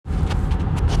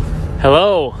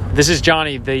Hello, this is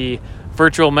Johnny, the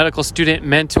virtual medical student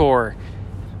mentor.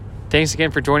 Thanks again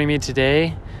for joining me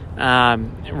today.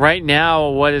 Right now,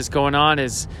 what is going on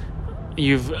is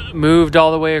you've moved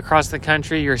all the way across the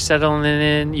country, you're settling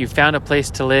in, you found a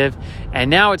place to live, and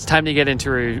now it's time to get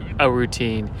into a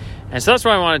routine. And so that's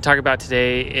what I want to talk about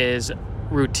today is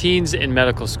routines in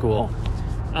medical school.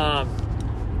 I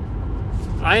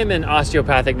am an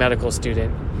osteopathic medical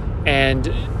student, and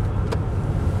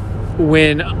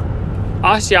when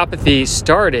osteopathy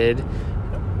started,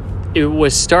 it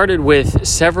was started with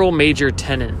several major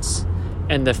tenets.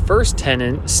 And the first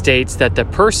tenet states that the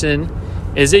person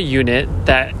is a unit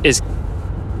that is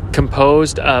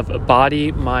composed of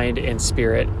body, mind, and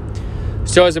spirit.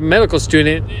 So as a medical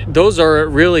student, those are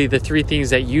really the three things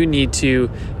that you need to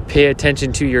pay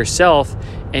attention to yourself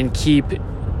and keep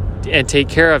and take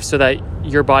care of so that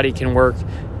your body can work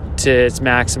to its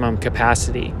maximum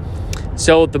capacity.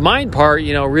 So the mind part,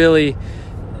 really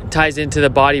ties into the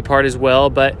body part as well.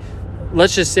 But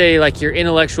let's just say like your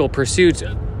intellectual pursuits,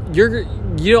 you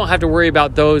don't have to worry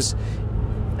about those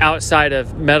outside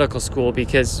of medical school,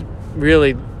 because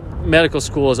really medical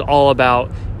school is all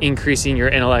about increasing your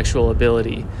intellectual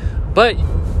ability. But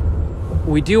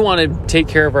we do want to take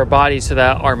care of our body so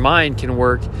that our mind can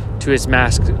work to its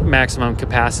maximum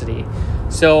capacity.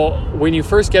 So when you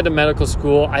first get to medical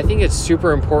school, I think it's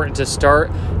super important to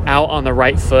start out on the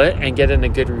right foot and get in a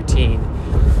good routine.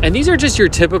 And these are just your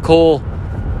typical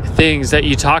things that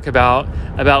you talk about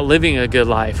living a good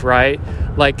life, right?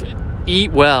 Like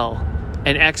eat well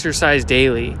and exercise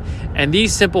daily. And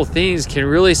these simple things can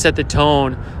really set the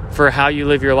tone for how you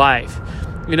live your life.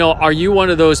 Are you one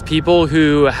of those people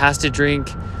who has to drink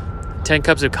 10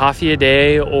 cups of coffee a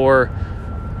day or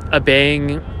a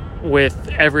bang with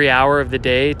every hour of the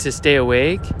day to stay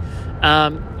awake?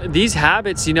 These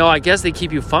habits, I guess they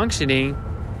keep you functioning,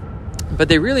 but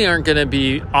they really aren't going to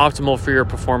be optimal for your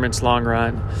performance long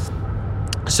run.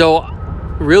 So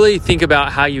really think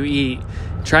about how you eat.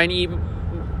 Try and eat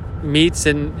meats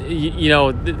and,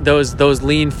 those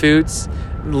lean foods,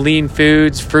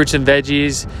 fruits and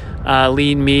veggies,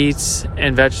 lean meats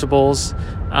and vegetables.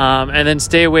 And then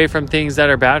stay away from things that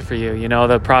are bad for you,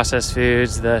 the processed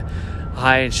foods, the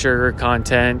high in sugar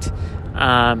content,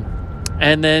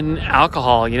 and then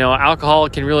alcohol. Alcohol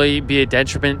can really be a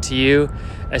detriment to you,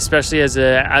 especially as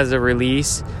a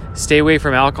release. Stay away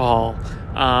from alcohol,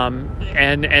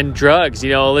 and drugs.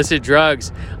 Illicit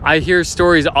drugs. I hear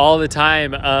stories all the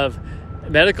time of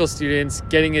medical students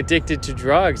getting addicted to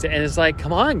drugs, and it's like,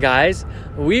 come on, guys,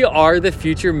 we are the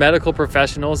future medical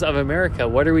professionals of America.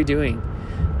 What are we doing?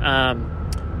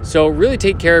 So really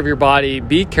take care of your body.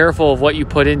 Be careful of what you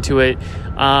put into it.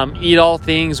 Eat all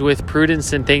things with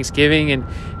prudence and thanksgiving,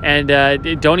 and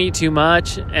don't eat too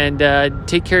much, and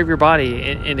take care of your body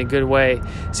in a good way.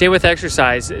 Same with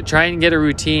exercise. Try and get a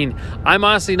routine. I'm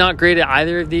honestly not great at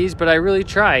either of these, but I really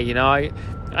try.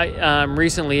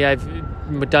 Recently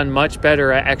I've done much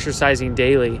better at exercising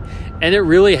daily, and it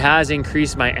really has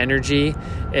increased my energy.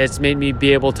 It's made me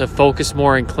be able to focus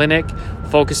more in clinic,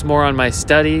 focus more on my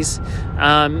studies,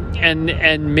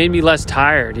 and made me less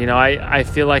tired. I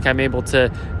feel like I'm able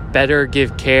to better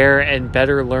give care and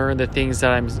better learn the things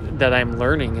that I'm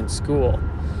learning in school.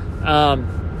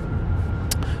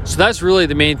 So that's really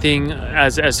the main thing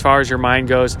as far as your mind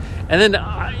goes. And then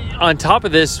on top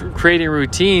of this, creating a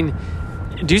routine,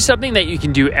 do something that you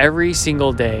can do every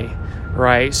single day,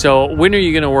 right? So when are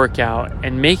you going to work out,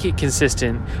 and make it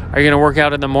consistent? Are you going to work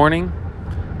out in the morning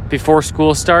before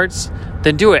school starts?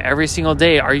 Then do it every single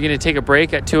day. Are you going to take a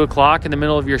break at 2:00 in the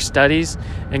middle of your studies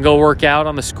and go work out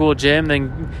on the school gym,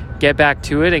 then get back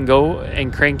to it and go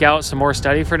and crank out some more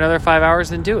study for another 5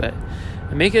 hours? Then do it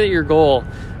and make it your goal.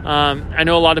 I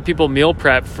know a lot of people meal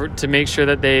prep to make sure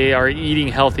that they are eating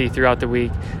healthy throughout the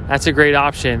week. That's a great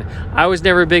option. I was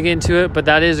never big into it, but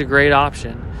that is a great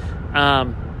option.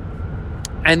 And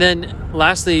then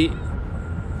lastly,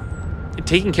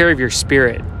 taking care of your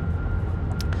spirit.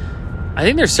 I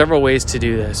think there's several ways to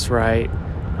do this, right?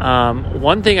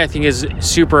 One thing I think is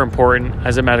super important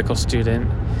as a medical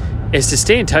student is to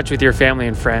stay in touch with your family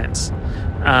and friends.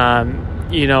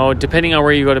 Depending on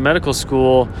where you go to medical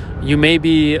school, you may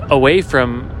be away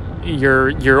from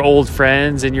your old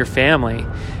friends and your family.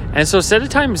 And so set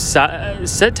time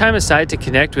aside to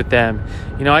connect with them.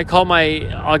 I'll call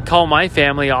my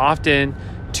family often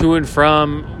to and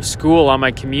from school on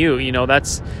my commute.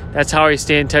 That's how I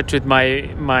stay in touch with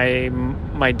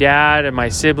my dad and my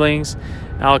siblings.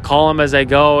 I'll call them as I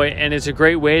go, and it's a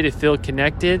great way to feel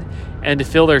connected and to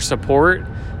feel their support,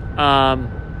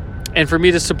 and for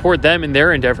me to support them in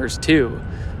their endeavors too.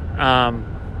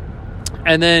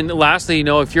 And then lastly,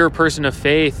 if you're a person of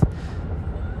faith,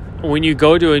 when you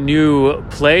go to a new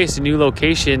place, a new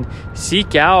location,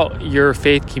 seek out your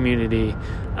faith community.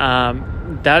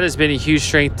 That has been a huge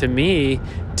strength to me,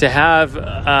 to have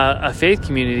a faith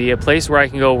community, a place where I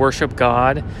can go worship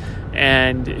God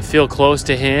and feel close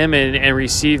to Him and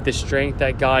receive the strength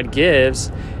that God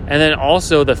gives. And then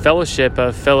also the fellowship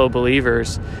of fellow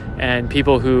believers and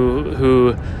people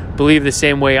who believe the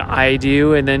same way I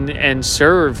do, and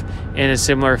serve in a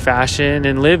similar fashion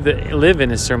and live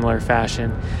in a similar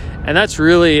fashion. And that's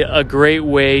really a great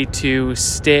way to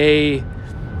stay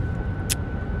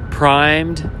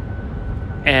primed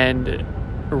and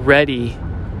ready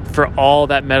for all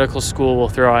that medical school will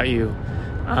throw at you.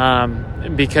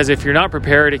 Because if you're not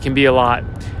prepared, it can be a lot.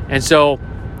 And so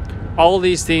all of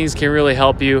these things can really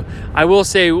help you. I will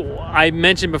say, I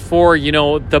mentioned before,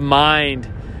 the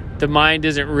mind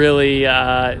isn't really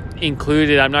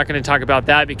included. I'm not going to talk about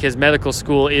that because medical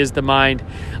school is the mind.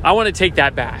 I want to take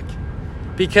that back,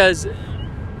 because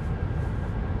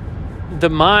the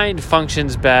mind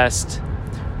functions best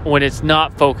when it's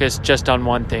not focused just on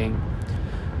one thing.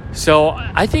 So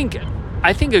I think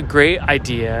a great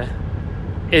idea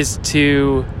is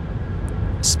to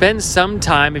spend some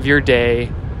time of your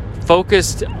day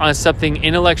focused on something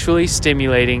intellectually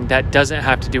stimulating that doesn't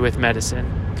have to do with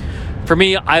medicine. For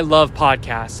me, I love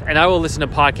podcasts, and I will listen to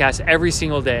podcasts every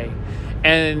single day.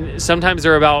 And sometimes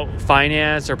they're about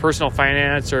finance or personal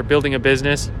finance or building a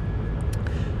business.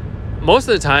 Most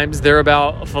of the times they're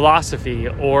about philosophy,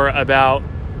 or about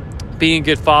being a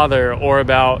good father, or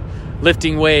about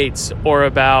lifting weights, or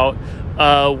about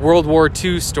a World War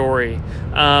II story.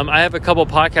 I have a couple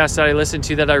podcasts that I listen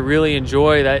to that I really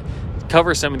enjoy that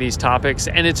cover some of these topics,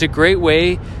 and it's a great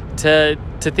way to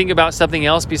think about something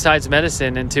else besides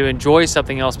medicine and to enjoy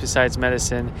something else besides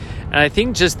medicine. And I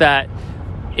think just that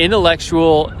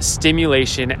intellectual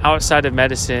stimulation outside of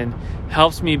medicine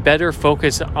helps me better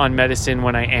focus on medicine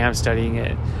when I am studying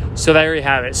it. So there you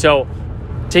have it. So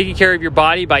taking care of your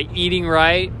body by eating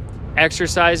right,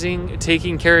 exercising,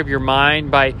 taking care of your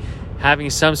mind by having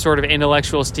some sort of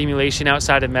intellectual stimulation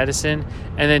outside of medicine,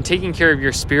 and then taking care of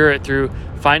your spirit through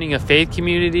finding a faith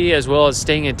community, as well as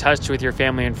staying in touch with your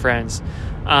family and friends.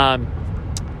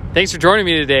 Thanks for joining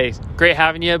me today. Great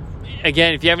having you.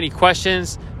 Again, if you have any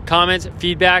questions, comments,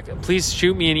 feedback, please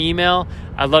shoot me an email.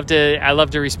 I love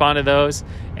to respond to those.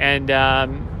 And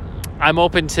I'm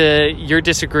open to your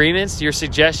disagreements, your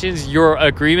suggestions, your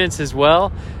agreements as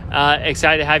well.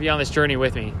 Excited to have you on this journey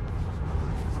with me.